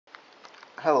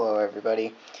Hello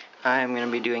everybody. I'm going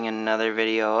to be doing another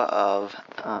video of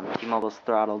T-Mobile's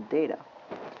throttled data.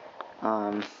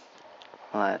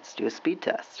 Let's do a speed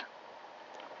test.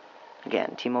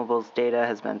 Again, T-Mobile's data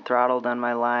has been throttled on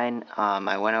my line.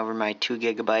 I went over my 2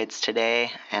 gigabytes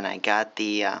today and I got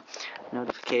the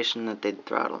notification that they'd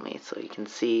throttle me. So you can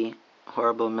see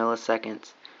horrible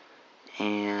milliseconds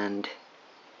and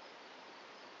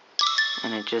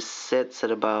it just sits at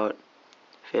about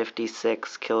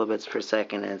 56 kilobits per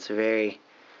second, and it's very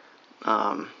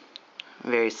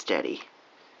steady.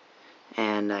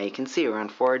 And you can see we're on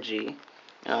 4G.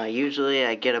 Usually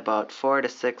I get about 4 to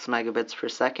 6 megabits per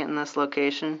second in this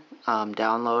location,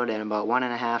 download, and about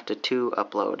 1.5 to 2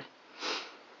 upload.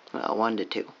 Well, 1 to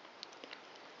 2.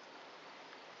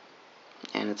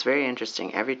 And it's very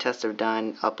interesting. Every test I've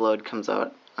done, upload comes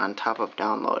out on top of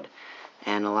download,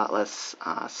 and a lot less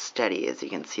steady, as you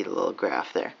can see the little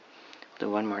graph there. Do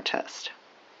one more test.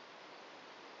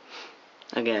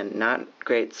 Again, not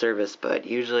great service, but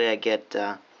usually I get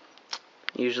a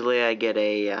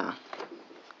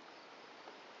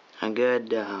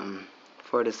good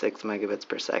 4 to 6 megabits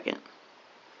per second.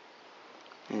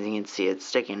 As you can see, it's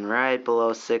sticking right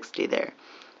below 60 there,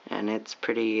 and it's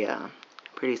pretty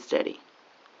steady.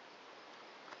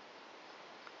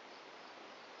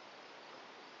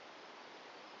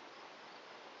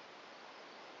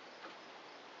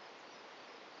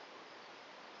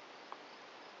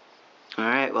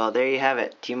 Alright, well there you have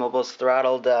it. T-Mobile's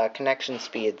throttled connection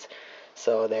speeds.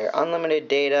 So they're unlimited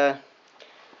data,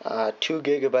 2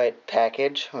 gigabyte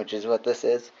package, which is what this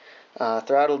is.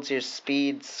 Throttles your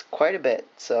speeds quite a bit,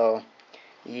 so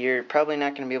you're probably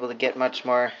not going to be able to get much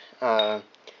more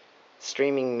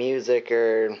streaming music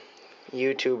or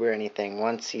YouTube or anything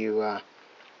once you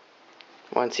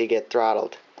get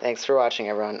throttled. Thanks for watching,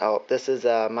 everyone. Oh, this is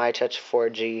MyTouch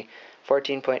 4G,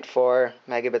 14.4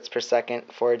 megabits per second,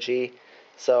 4G.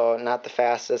 So not the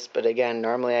fastest, but again,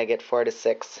 normally I get 4 to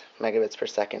 6 megabits per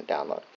second download.